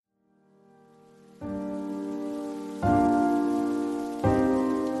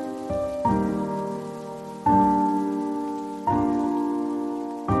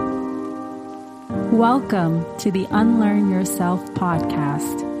Welcome to the Unlearn Yourself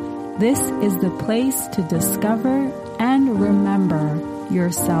podcast. This is the place to discover and remember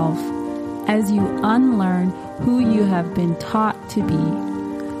yourself as you unlearn who you have been taught to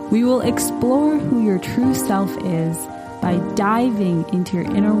be. We will explore who your true self is by diving into your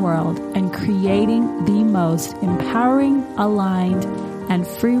inner world and creating the most empowering, aligned, and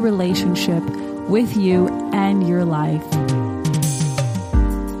free relationship with you and your life.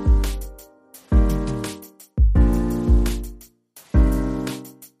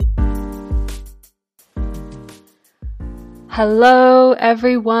 Hello,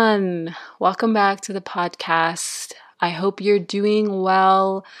 everyone. Welcome back to the podcast. I hope you're doing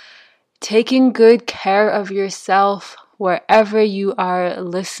well, taking good care of yourself wherever you are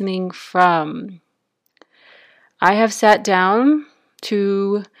listening from. I have sat down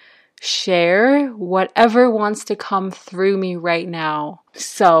to share whatever wants to come through me right now.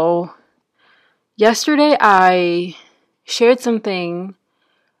 So, yesterday I shared something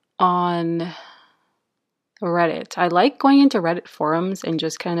on Reddit. I like going into Reddit forums and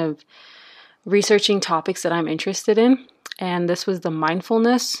just kind of researching topics that I'm interested in. And this was the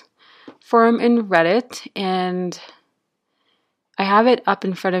mindfulness forum in Reddit. And I have it up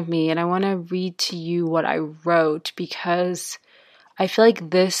in front of me and I want to read to you what I wrote because I feel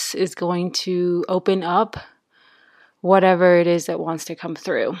like this is going to open up whatever it is that wants to come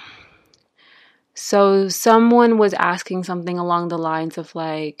through. So someone was asking something along the lines of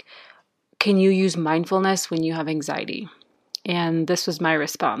like, can you use mindfulness when you have anxiety? And this was my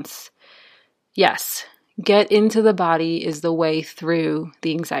response. Yes, get into the body is the way through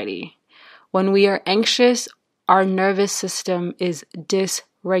the anxiety. When we are anxious, our nervous system is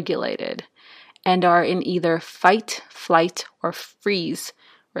dysregulated and are in either fight, flight, or freeze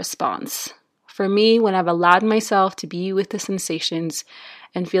response. For me, when I've allowed myself to be with the sensations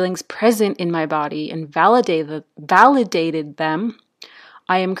and feelings present in my body and validated them,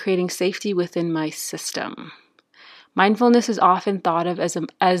 I am creating safety within my system. Mindfulness is often thought of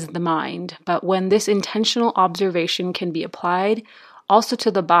as the mind, but when this intentional observation can be applied also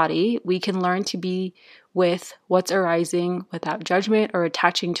to the body, we can learn to be with what's arising without judgment or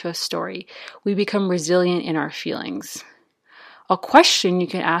attaching to a story. We become resilient in our feelings. A question you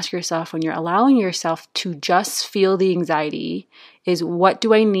can ask yourself when you're allowing yourself to just feel the anxiety is, what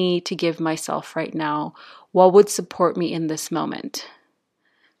do I need to give myself right now? What would support me in this moment?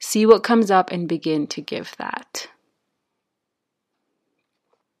 See what comes up and begin to give that.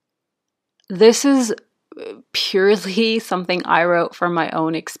 This is purely something I wrote from my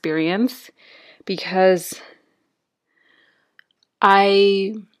own experience because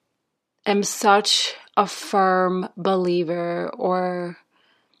I am such a firm believer, or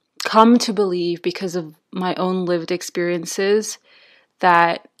come to believe because of my own lived experiences,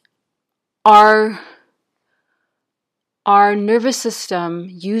 that our nervous system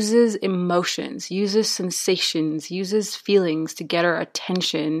uses emotions, uses sensations, uses feelings to get our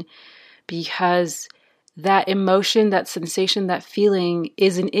attention because that emotion, that sensation, that feeling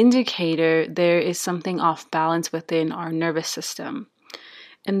is an indicator there is something off balance within our nervous system.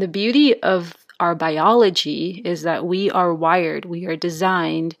 And the beauty of our biology is that we are wired, we are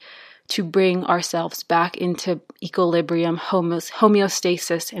designed to bring ourselves back into equilibrium,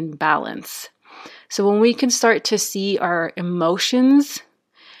 homeostasis, and balance. So when we can start to see our emotions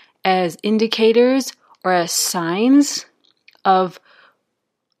as indicators or as signs of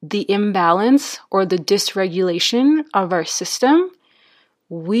the imbalance or the dysregulation of our system,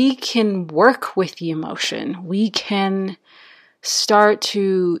 we can work with the emotion. We can start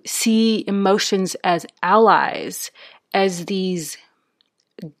to see emotions as allies, as these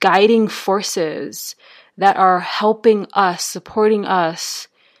guiding forces that are helping us, supporting us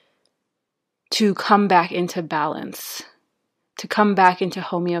to come back into balance, to come back into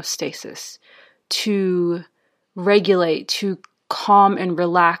homeostasis, to regulate, to calm and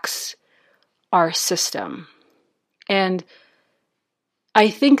relax our system. And I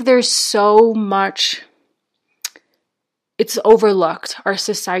think there's so much, it's overlooked. Our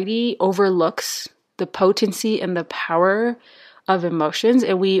society overlooks the potency and the power of emotions,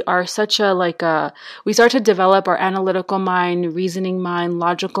 and we are we start to develop our analytical mind, reasoning mind,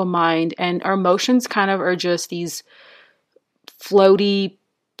 logical mind, and our emotions kind of are just these floaty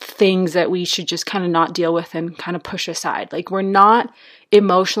things that we should just kind of not deal with and kind of push aside. Like, we're not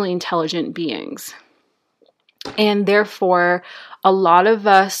emotionally intelligent beings. And therefore, a lot of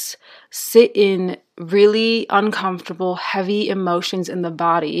us sit in really uncomfortable, heavy emotions in the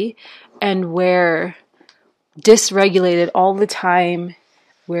body, and we're dysregulated all the time.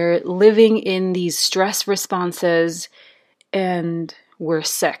 We're living in these stress responses and we're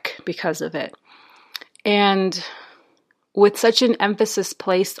sick because of it. And with such an emphasis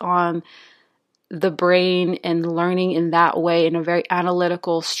placed on the brain and learning in that way, in a very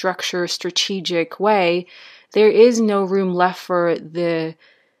analytical, structure, strategic way, there is no room left for the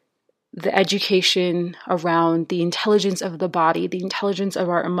education around the intelligence of the body, the intelligence of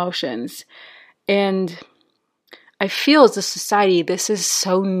our emotions. And I feel as a society, this is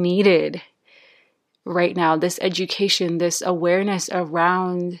so needed right now, this education, this awareness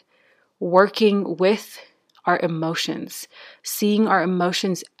around working with our emotions, seeing our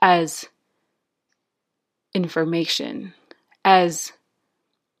emotions as information, as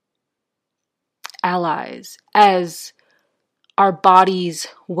allies, as our body's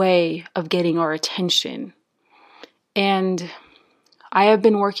way of getting our attention. And I have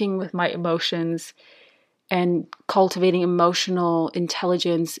been working with my emotions and cultivating emotional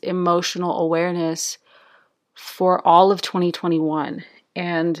intelligence, emotional awareness for all of 2021.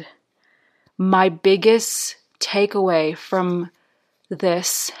 And my biggest takeaway from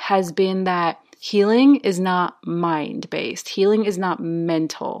this has been that healing is not mind-based. Healing is not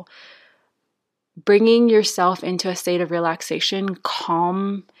mental. Bringing yourself into a state of relaxation,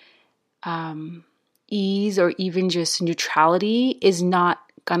 calm, ease, or even just neutrality is not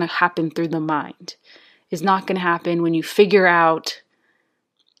going to happen through the mind. It's not going to happen when you figure out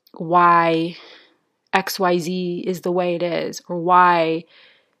why XYZ is the way it is, or why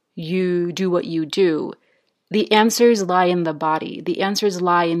you do what you do. The answers lie in the body. The answers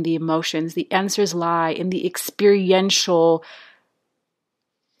lie in the emotions. The answers lie in the experiential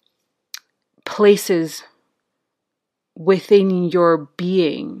places within your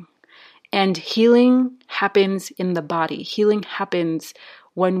being. And healing happens in the body. Healing happens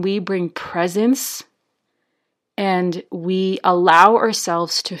when we bring presence and we allow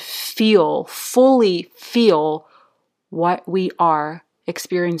ourselves to feel, fully feel what we are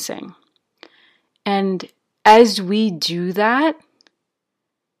experiencing. And as we do that,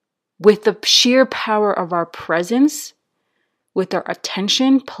 with the sheer power of our presence, with our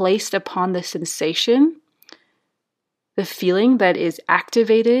attention placed upon the sensation, the feeling that is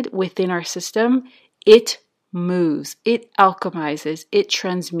activated within our system, it moves, it alchemizes, it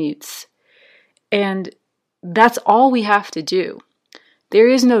transmutes. And that's all we have to do. There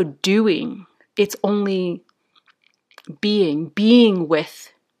is no doing. It's only being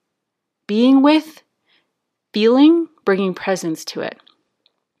with, feeling, bringing presence to it.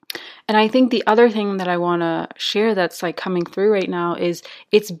 And I think the other thing that I want to share that's like coming through right now is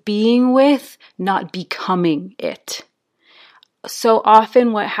it's being with, not becoming it. So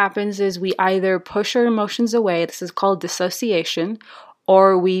often what happens is we either push our emotions away, this is called dissociation,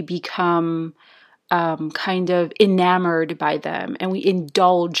 or we become kind of enamored by them and we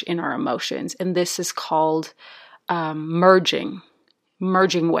indulge in our emotions. And this is called merging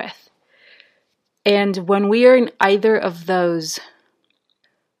with. And when we are in either of those,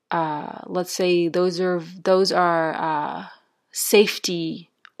 let's say those are safety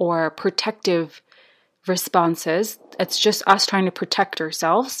or protective responses. It's just us trying to protect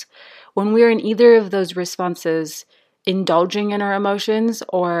ourselves. When we're in either of those responses, indulging in our emotions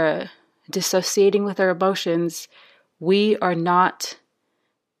or dissociating with our emotions, we are not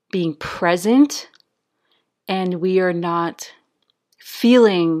being present and we are not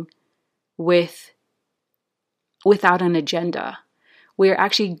feeling without an agenda. We're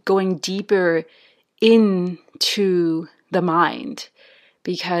actually going deeper into the mind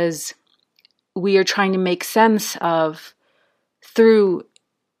because we are trying to make sense of, through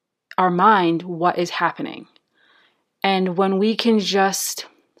our mind, what is happening. And when we can just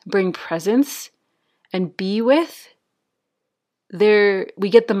bring presence and be with, we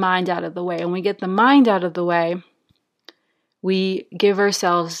get the mind out of the way. And we get the mind out of the way, we give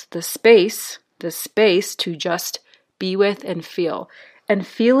ourselves the space to just be with and feel. And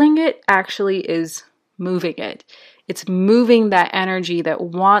feeling it actually is moving it. It's moving that energy that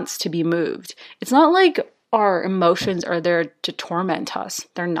wants to be moved. It's not like our emotions are there to torment us.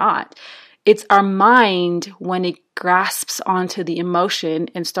 They're not. It's our mind, when it grasps onto the emotion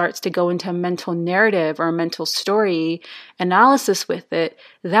and starts to go into a mental narrative or a mental story analysis with it,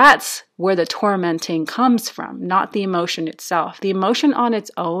 that's where the tormenting comes from, not the emotion itself. The emotion on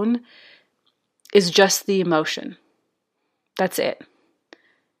its own is just the emotion. That's it.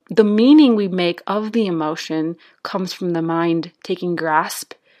 The meaning we make of the emotion comes from the mind taking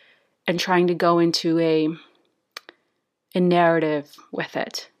grasp and trying to go into a narrative with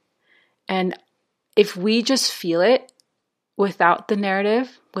it. And if we just feel it without the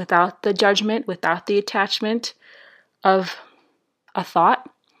narrative, without the judgment, without the attachment of a thought,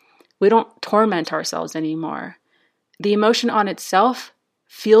 we don't torment ourselves anymore. The emotion on itself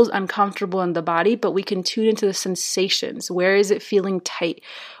feels uncomfortable in the body, but we can tune into the sensations. Where is it feeling tight?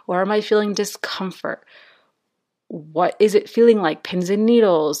 Where am I feeling discomfort? What is it feeling like? Pins and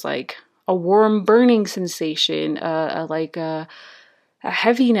needles, like a warm burning sensation, like a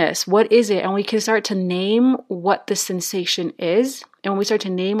heaviness. What is it? And we can start to name what the sensation is. And when we start to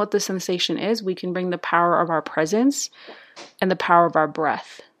name what the sensation is, we can bring the power of our presence and the power of our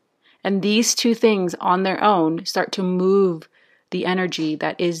breath. And these two things on their own start to move the energy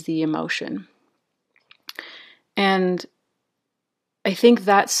that is the emotion. And I think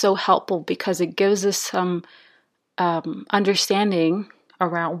that's so helpful because it gives us some understanding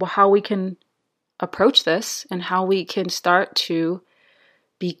around how we can approach this and how we can start to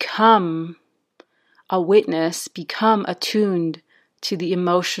become a witness, become attuned to the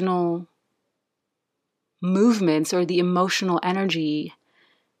emotional movements or the emotional energy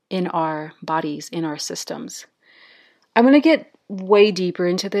in our bodies, in our systems. I'm going to get way deeper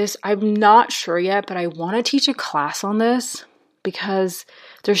into this. I'm not sure yet, but I want to teach a class on this because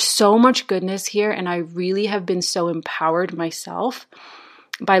there's so much goodness here, and I really have been so empowered myself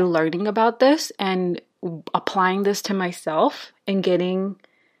by learning about this and applying this to myself and getting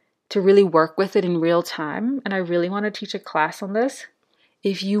to really work with it in real time. And I really want to teach a class on this.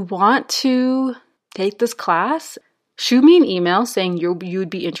 If you want to take this class, shoot me an email saying you'd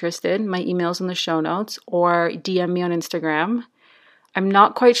be interested. My email's in the show notes, or DM me on Instagram. I'm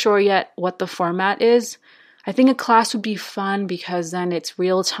not quite sure yet what the format is. I think a class would be fun because then it's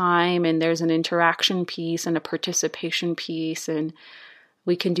real time and there's an interaction piece and a participation piece, and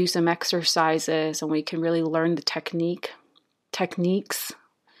we can do some exercises and we can really learn the techniques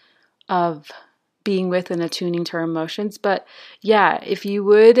of being with and attuning to our emotions. But yeah, if you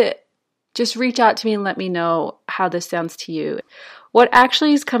would just reach out to me and let me know how this sounds to you. What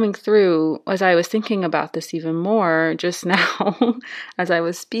actually is coming through as I was thinking about this even more just now as I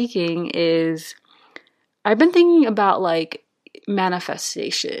was speaking is I've been thinking about like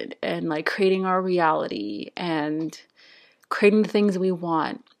manifestation and like creating our reality and creating the things we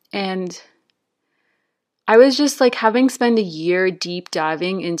want. And I was just like having spent a year deep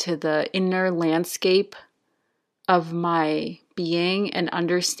diving into the inner landscape of my being and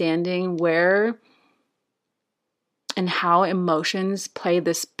understanding where and how emotions play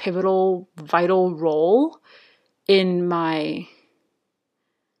this pivotal, vital role in my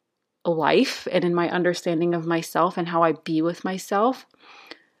life and in my understanding of myself and how I be with myself.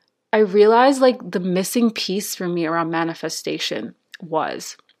 I realized like the missing piece for me around manifestation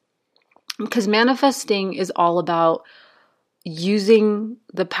was because manifesting is all about using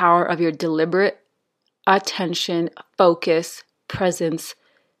the power of your deliberate attention, focus, presence,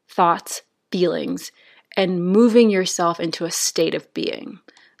 thoughts, feelings, and moving yourself into a state of being,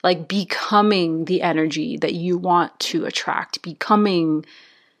 like becoming the energy that you want to attract, becoming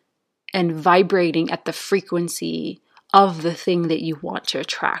and vibrating at the frequency of the thing that you want to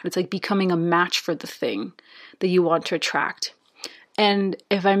attract. It's like becoming a match for the thing that you want to attract. And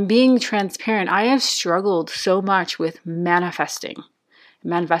if I'm being transparent, I have struggled so much with manifesting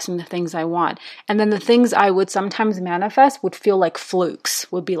the things I want. And then the things I would sometimes manifest would feel like flukes,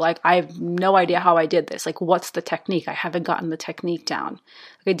 would be like, I have no idea how I did this. Like, what's the technique? I haven't gotten the technique down.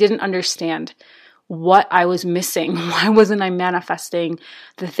 Like, I didn't understand what I was missing. Why wasn't I manifesting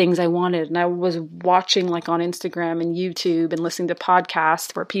the things I wanted? And I was watching like on Instagram and YouTube and listening to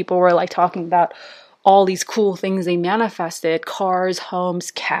podcasts where people were like talking about all these cool things they manifested, cars,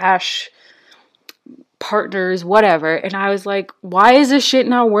 homes, cash, partners, whatever. And I was like, why is this shit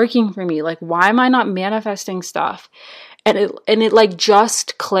not working for me? Like, why am I not manifesting stuff? And it like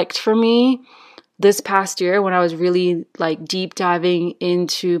just clicked for me this past year when I was really like deep diving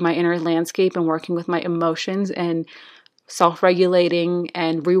into my inner landscape and working with my emotions and self-regulating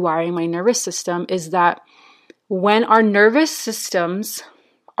and rewiring my nervous system, is that when our nervous systems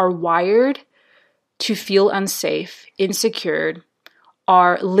are wired to feel unsafe, insecure,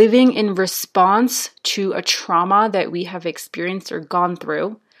 are living in response to a trauma that we have experienced or gone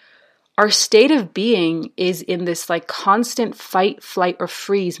through, our state of being is in this like constant fight, flight, or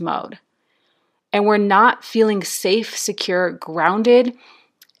freeze mode. And we're not feeling safe, secure, grounded,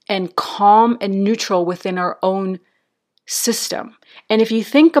 and calm and neutral within our own system. And if you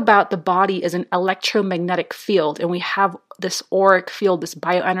think about the body as an electromagnetic field, and we have this auric field, this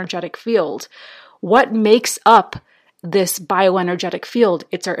bioenergetic field, what makes up this bioenergetic field?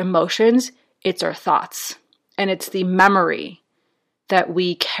 It's our emotions, it's our thoughts, and it's the memory that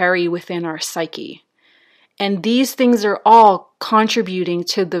we carry within our psyche. And these things are all contributing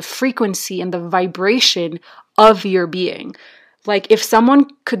to the frequency and the vibration of your being. Like if someone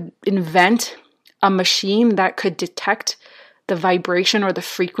could invent a machine that could detect the vibration or the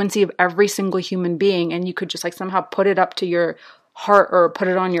frequency of every single human being, and you could just like somehow put it up to your heart or put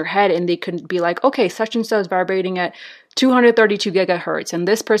it on your head, and they could be like, okay, such and so is vibrating at 232 gigahertz and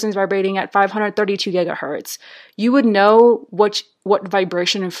this person's vibrating at 532 gigahertz. You would know what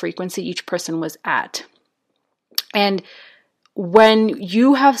vibration and frequency each person was at. And when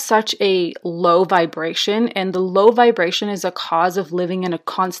you have such a low vibration, and the low vibration is a cause of living in a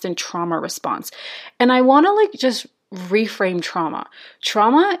constant trauma response. And I want to like just reframe trauma.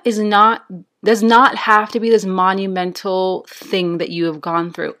 Trauma does not have to be this monumental thing that you have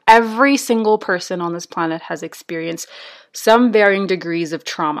gone through. Every single person on this planet has experienced some varying degrees of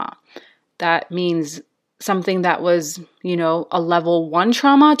trauma. That means something that was, a level 1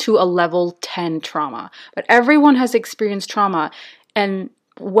 trauma to a level 10 trauma. But everyone has experienced trauma. And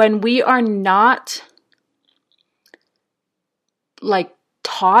when we are not like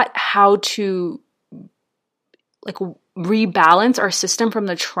taught how to like rebalance our system from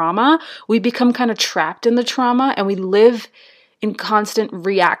the trauma, we become kind of trapped in the trauma, and we live in constant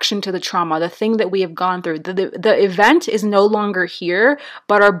reaction to the trauma, the thing that we have gone through. The event is no longer here,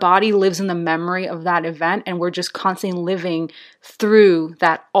 but our body lives in the memory of that event, and we're just constantly living through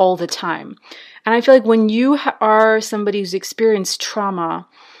that all the time. And I feel like when you are somebody who's experienced trauma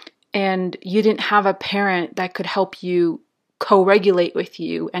and you didn't have a parent that could help you co-regulate with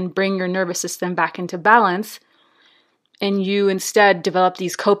you and bring your nervous system back into balance, and you instead develop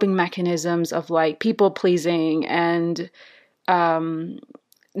these coping mechanisms of like people pleasing and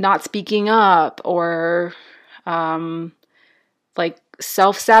not speaking up, or like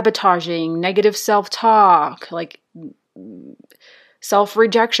self-sabotaging, negative self-talk, like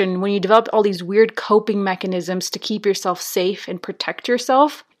self-rejection. When you develop all these weird coping mechanisms to keep yourself safe and protect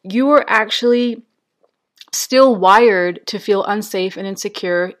yourself, you are actually still wired to feel unsafe and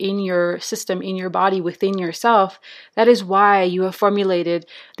insecure in your system, in your body, within yourself. That is why you have formulated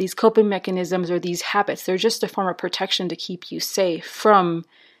these coping mechanisms or these habits. They're just a form of protection to keep you safe from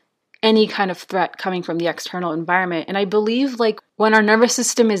any kind of threat coming from the external environment. And I believe like when our nervous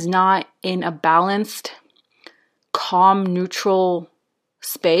system is not in a balanced, calm, neutral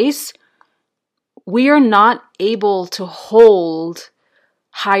space, we are not able to hold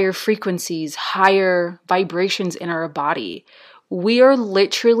higher frequencies, higher vibrations in our body. We are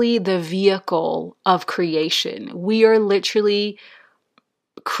literally the vehicle of creation. We are literally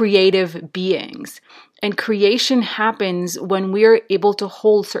creative beings. And creation happens when we are able to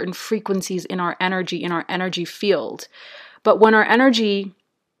hold certain frequencies in our energy field. But when our energy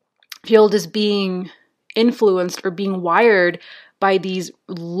field is being influenced or being wired by these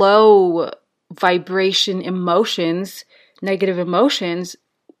low vibration emotions, negative emotions,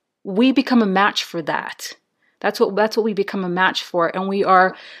 we become a match for that. That's what we become a match for. And we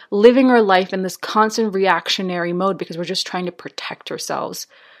are living our life in this constant reactionary mode because we're just trying to protect ourselves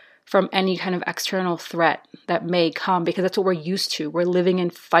from any kind of external threat that may come, because that's what we're used to. We're living in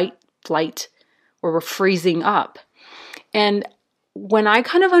fight, flight, or we're freezing up. And when I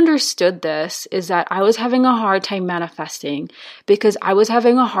kind of understood this, is that I was having a hard time manifesting because I was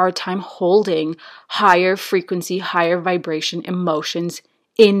having a hard time holding higher frequency, higher vibration emotions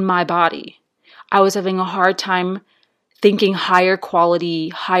in my body. I was having a hard time thinking higher quality,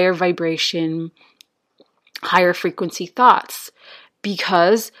 higher vibration, higher frequency thoughts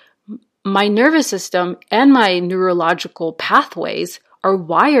because my nervous system and my neurological pathways are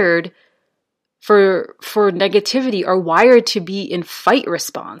wired for negativity, are wired to be in fight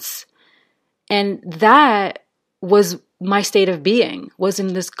response. And that was my state of being, was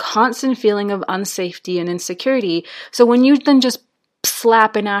in this constant feeling of unsafety and insecurity. So when you then just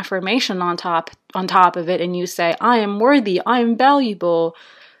slap an affirmation on top of it and you say, I am worthy, I am valuable,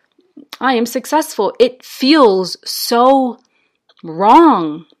 I am successful, it feels so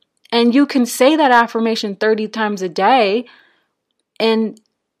wrong. And you can say that affirmation 30 times a day, and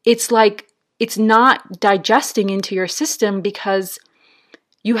it's like, it's not digesting into your system because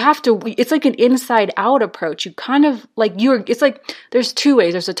you have to, it's like an inside out approach. You kind of like it's like there's two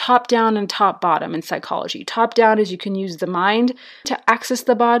ways. There's a top down and top bottom in psychology. Top down is you can use the mind to access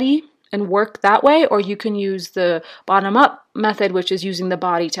the body and work that way, or you can use the bottom up method, which is using the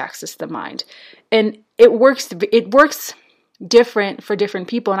body to access the mind. And it works different for different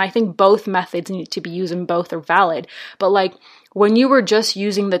people. And I think both methods need to be used and both are valid. But like when you were just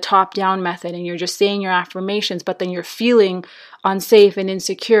using the top down method and you're just saying your affirmations, but then you're feeling unsafe and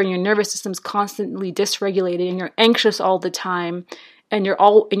insecure and your nervous system's constantly dysregulated and you're anxious all the time and you're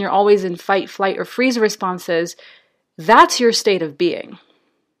always in fight, flight, or freeze responses, that's your state of being.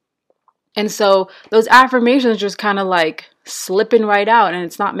 And so those affirmations just kind of like slipping right out and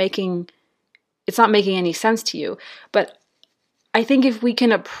it's not making any sense to you. But I think if we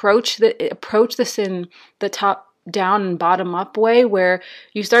can approach this in the top down and bottom up way, where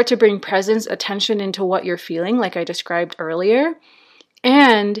you start to bring presence, attention into what you're feeling, like I described earlier.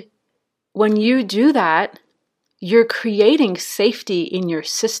 And when you do that, you're creating safety in your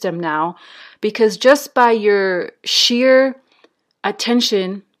system now, because just by your sheer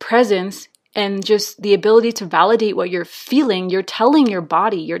attention, presence, and just the ability to validate what you're feeling, you're telling your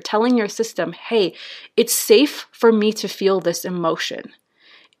body, you're telling your system, hey, it's safe for me to feel this emotion.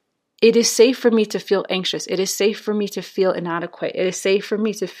 It is safe for me to feel anxious. It is safe for me to feel inadequate. It is safe for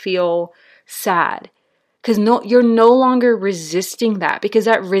me to feel sad. Because you're no longer resisting that, because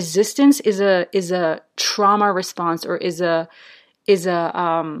that resistance is a trauma response, or is a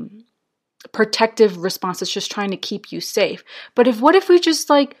protective response. It's just trying to keep you safe. But what if we just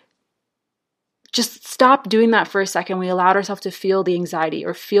stop doing that for a second? We allowed ourselves to feel the anxiety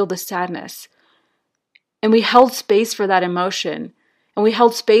or feel the sadness, and we held space for that emotion, and we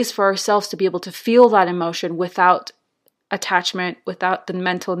held space for ourselves to be able to feel that emotion without attachment, without the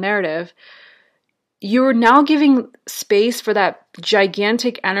mental narrative. You're now giving space for that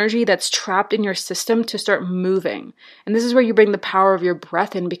gigantic energy that's trapped in your system to start moving. And this is where you bring the power of your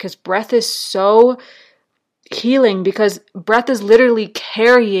breath in, because breath is so healing, because breath is literally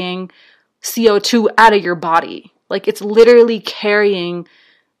carrying CO2 out of your body. Like, it's literally carrying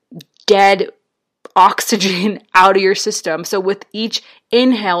dead oxygen out of your system. So with each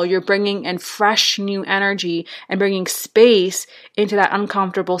inhale, you're bringing in fresh new energy and bringing space into that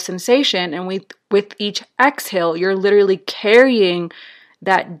uncomfortable sensation. And with each exhale, you're literally carrying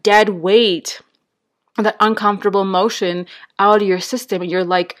that dead weight, that uncomfortable emotion out of your system. And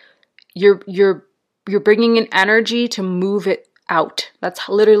you're bringing in energy to move it out. That's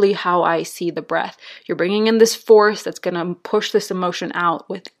literally how I see the breath. You're bringing in this force that's going to push this emotion out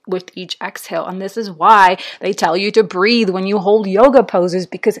with each exhale. And this is why they tell you to breathe when you hold yoga poses,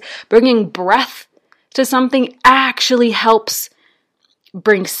 because bringing breath to something actually helps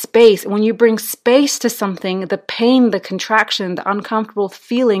bring space. When you bring space to something, the pain, the contraction, the uncomfortable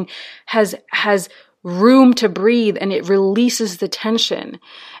feeling has room to breathe, and it releases the tension.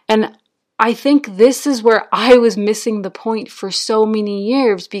 And I think this is where I was missing the point for so many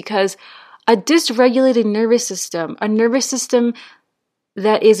years, because a dysregulated nervous system, a nervous system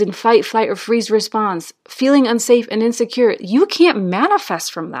that is in fight, flight, or freeze response, feeling unsafe and insecure, you can't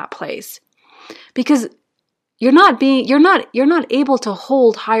manifest from that place, because you're not able to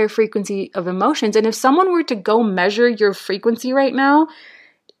hold higher frequency of emotions. And if someone were to go measure your frequency right now,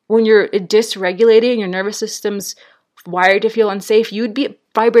 when you're dysregulated and your nervous system's wired to feel unsafe, you'd be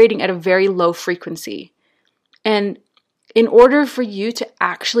vibrating at a very low frequency. And in order for you to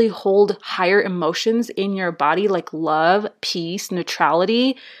actually hold higher emotions in your body, like love, peace,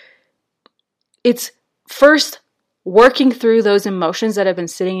 neutrality, it's first working through those emotions that have been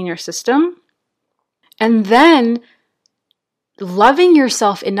sitting in your system, and then loving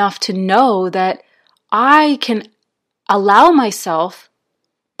yourself enough to know that I can allow myself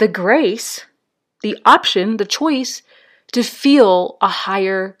the grace, the option, the choice to feel a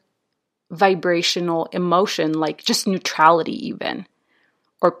higher vibrational emotion, like just neutrality even,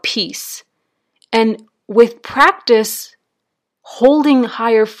 or peace. And with practice, holding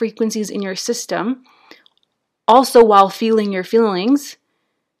higher frequencies in your system, also while feeling your feelings,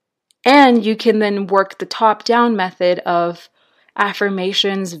 and you can then work the top-down method of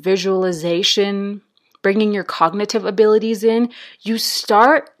affirmations, visualization, bringing your cognitive abilities in, you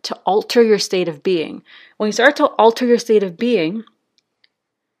start to alter your state of being. When you start to alter your state of being,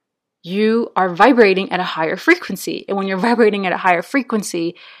 you are vibrating at a higher frequency. And when you're vibrating at a higher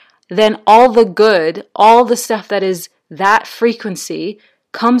frequency, then all the good, all the stuff that is that frequency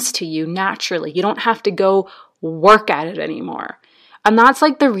comes to you naturally. You don't have to go work at it anymore. And that's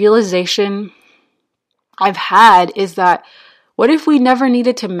like the realization I've had, is that what if we never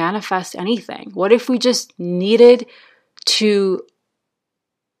needed to manifest anything? What if we just needed to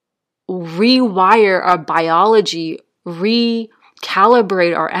rewire our biology,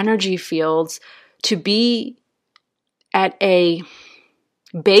 recalibrate our energy fields to be at a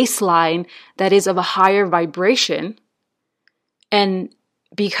baseline that is of a higher vibration? And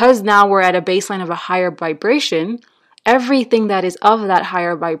because now we're at a baseline of a higher vibration, everything that is of that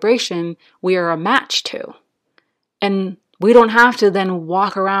higher vibration, we are a match to. And we don't have to then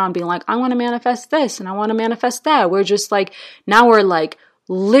walk around being like, I want to manifest this and I want to manifest that. We're just like, now we're like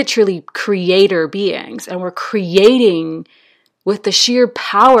literally creator beings, and we're creating with the sheer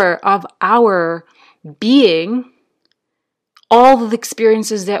power of our being all the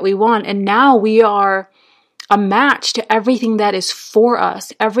experiences that we want. And now we are a match to everything that is for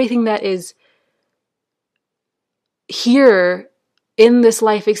us, everything that is here in this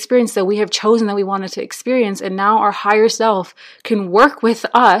life experience that we have chosen that we wanted to experience. And now our higher self can work with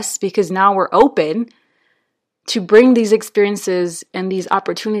us because now we're open to bring these experiences and these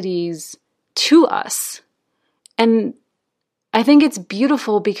opportunities to us. And I think it's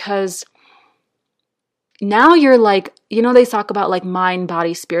beautiful because now you're like, they talk about like mind,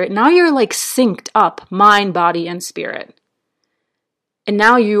 body, spirit. Now you're like synced up, mind, body, and spirit. And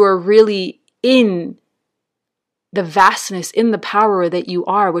now you are really in the vastness, in the power that you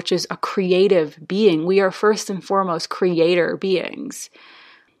are, which is a creative being. We are first and foremost creator beings.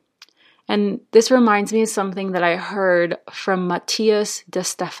 And this reminds me of something that I heard from Matthias De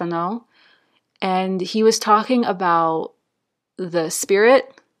Stefano. And he was talking about the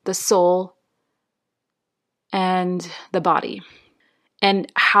spirit, the soul, and the body,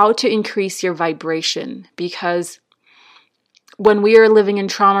 and how to increase your vibration. Because when we are living in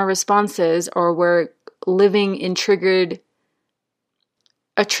trauma responses, or we're living in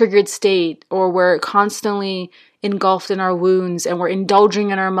a triggered state, or we're constantly engulfed in our wounds and we're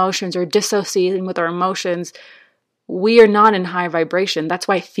indulging in our emotions or dissociating with our emotions, we are not in high vibration. That's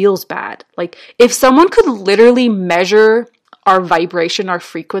why it feels bad. Like if someone could literally measure our vibration, our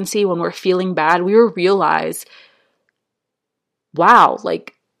frequency when we're feeling bad, we would realize, wow,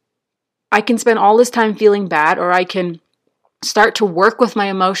 like I can spend all this time feeling bad, or I can start to work with my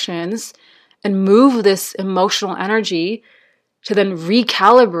emotions and move this emotional energy to then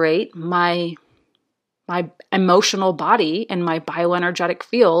recalibrate my emotional body and my bioenergetic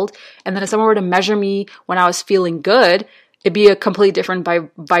field. And then if someone were to measure me when I was feeling good, it'd be a completely different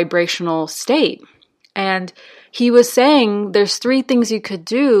vibrational state. And he was saying there's 3 things you could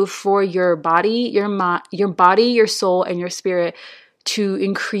do for your body, your soul, and your spirit to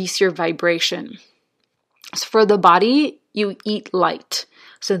increase your vibration. So for the body, you eat light.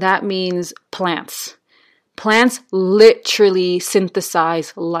 So that means plants. Plants literally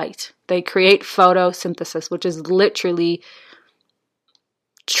synthesize light. They create photosynthesis, which is literally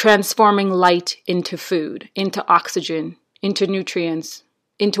transforming light into food, into oxygen, into nutrients,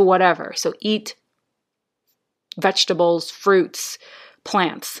 into whatever. So eat vegetables, fruits,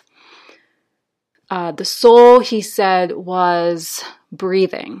 plants. The soul, he said, was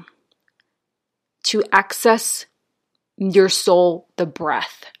breathing. To access your soul, the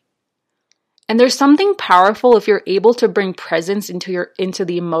breath. And there's something powerful if you're able to bring presence into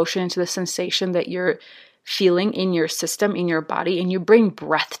the emotion, into the sensation that you're feeling in your system, in your body, and you bring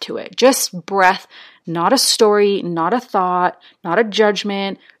breath to it. Just breath, not a story, not a thought, not a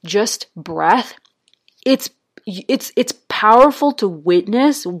judgment, just breath. It's powerful to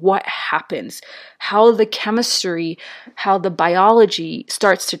witness what happens, how the chemistry, how the biology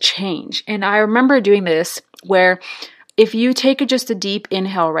starts to change. And I remember doing this where if you take just a deep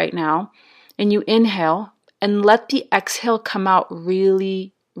inhale right now, and you inhale and let the exhale come out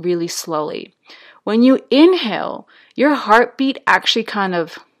really, really slowly. When you inhale, your heartbeat actually kind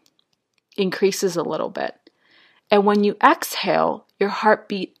of increases a little bit. And when you exhale, your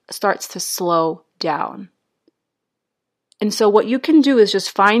heartbeat starts to slow down. And so what you can do is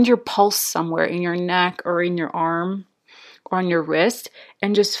just find your pulse somewhere in your neck or in your arm or on your wrist,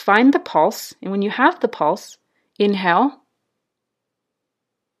 and just find the pulse. And when you have the pulse, inhale.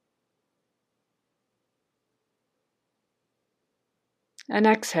 And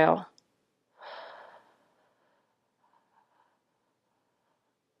exhale.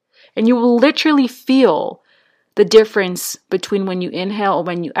 And you will literally feel the difference between when you inhale and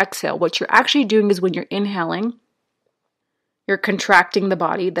when you exhale. What you're actually doing is when you're inhaling, you're contracting the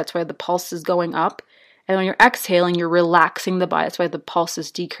body. That's why the pulse is going up. And when you're exhaling, you're relaxing the body. That's why the pulse is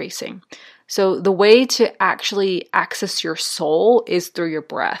decreasing. So the way to actually access your soul is through your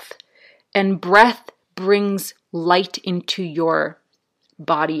breath. And breath brings light into your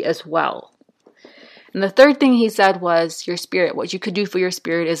body as well. And the third thing he said was your spirit. What you could do for your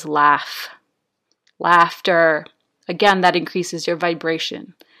spirit is laugh. Laughter. Again, that increases your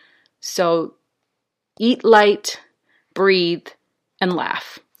vibration. So eat light, breathe, and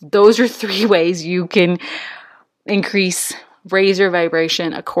laugh. Those are 3 ways you can raise your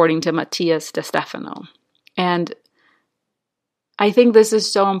vibration according to Matthias De Stefano. And I think this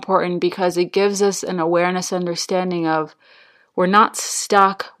is so important because it gives us an awareness, understanding of we're not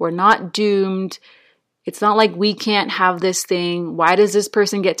stuck, we're not doomed. It's not like we can't have this thing. Why does this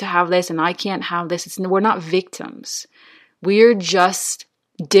person get to have this and I can't have this? We're not victims. We're just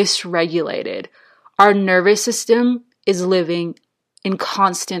dysregulated. Our nervous system is living in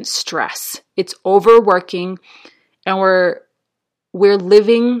constant stress. It's overworking, and we're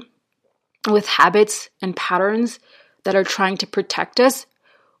living with habits and patterns that are trying to protect us,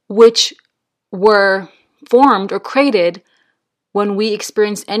 which were formed or created when we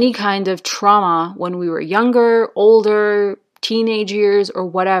experienced any kind of trauma when we were younger, older, teenage years, or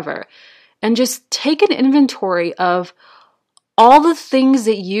whatever. And just take an inventory of all the things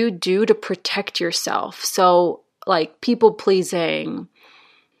that you do to protect yourself. So, like people pleasing,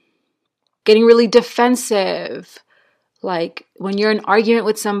 getting really defensive, like when you're in an argument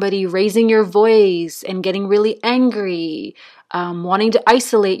with somebody, raising your voice and getting really angry, wanting to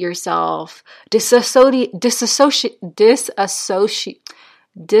isolate yourself,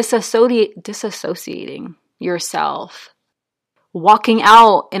 disassociating yourself, walking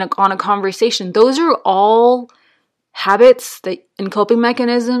out on a conversation. Those are all habits and coping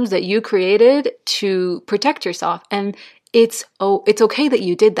mechanisms that you created to protect yourself. And it's okay that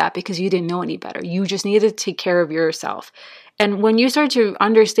you did that because you didn't know any better. You just needed to take care of yourself. And when you start to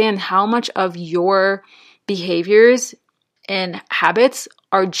understand how much of your behaviors and habits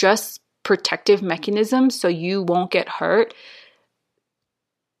are just protective mechanisms so you won't get hurt,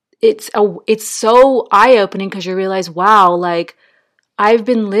 it's so eye-opening because you realize, wow, like I've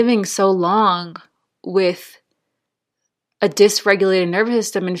been living so long with a dysregulated nervous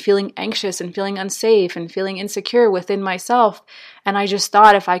system and feeling anxious and feeling unsafe and feeling insecure within myself. And I just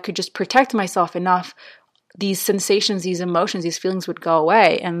thought if I could just protect myself enough, these sensations, these emotions, these feelings would go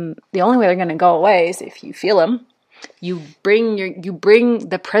away. And the only way they're going to go away is if you feel them. You bring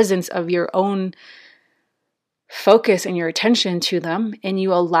the presence of your own focus and your attention to them, and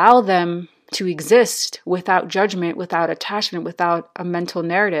you allow them to exist without judgment, without attachment, without a mental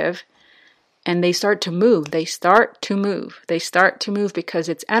narrative. And they start to move. They start to move because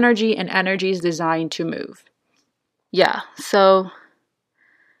it's energy, and energy is designed to move. Yeah, so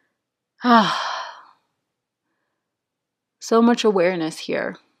so much awareness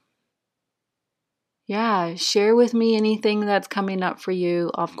here. Yeah, share with me anything that's coming up for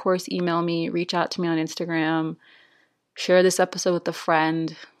you. Of course, email me, reach out to me on Instagram, share this episode with a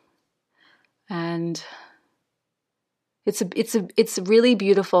friend. And it's really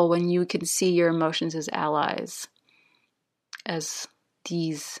beautiful when you can see your emotions as allies, as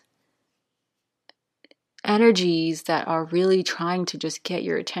these energies that are really trying to just get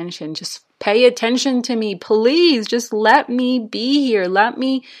your attention. Just pay attention to me, please. Just let me be here. Let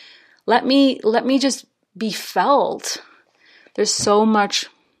me just be felt. There's so much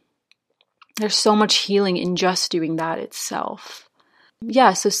healing in just doing that itself.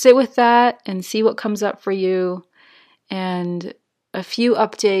 Yeah, so sit with that and see what comes up for you. And a few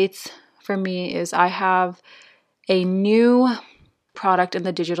updates for me is I have a new product in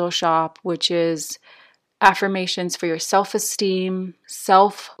the digital shop, which is affirmations for your self-esteem,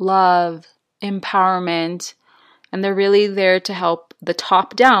 self-love, empowerment. And they're really there to help. The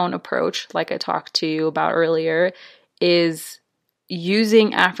top-down approach, like I talked to you about earlier, is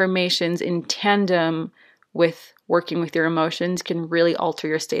using affirmations in tandem with working with your emotions can really alter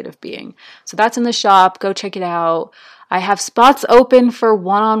your state of being. So that's in the shop. Go check it out. I have spots open for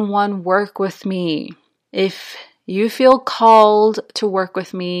one-on-one work with me. If you feel called to work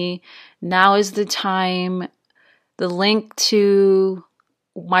with me, now is the time. The link to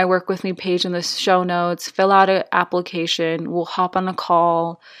my work with me page in the show notes. Fill out an application. We'll hop on a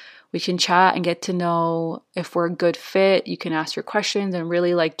call. We can chat and get to know if we're a good fit. You can ask your questions and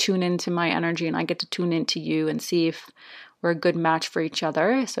really tune into my energy, and I get to tune into you and see if we're a good match for each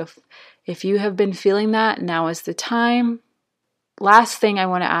other. So if you have been feeling that, now is the time. Last thing I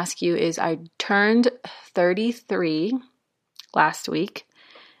want to ask you is I turned 33 last week,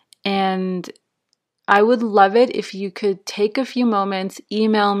 and I would love it if you could take a few moments,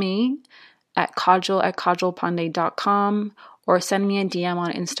 email me at kajal@kajalpandey.com or send me a DM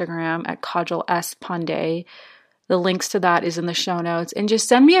on Instagram at kajalspandey. The links to that is in the show notes. And just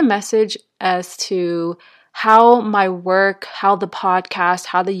send me a message as to how my work, how the podcast,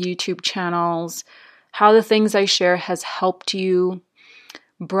 how the YouTube channels, how the things I share has helped you,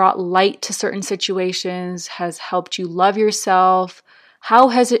 brought light to certain situations, has helped you love yourself. How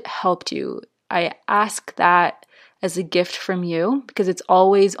has it helped you? I ask that as a gift from you because it's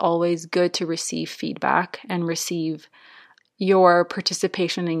always, always good to receive feedback and receive your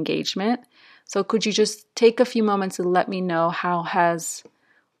participation and engagement. So could you just take a few moments and let me know how has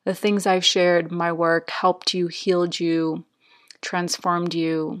the things I've shared, my work, helped you, healed you, transformed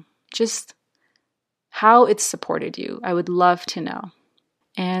you, just how it's supported you. I would love to know.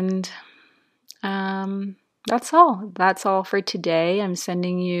 And that's all. That's all for today. I'm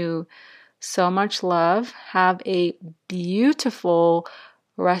sending you so much love. Have a beautiful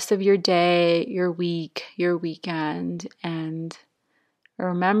rest of your day, your week, your weekend, and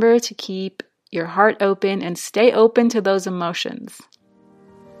remember to keep your heart open and stay open to those emotions.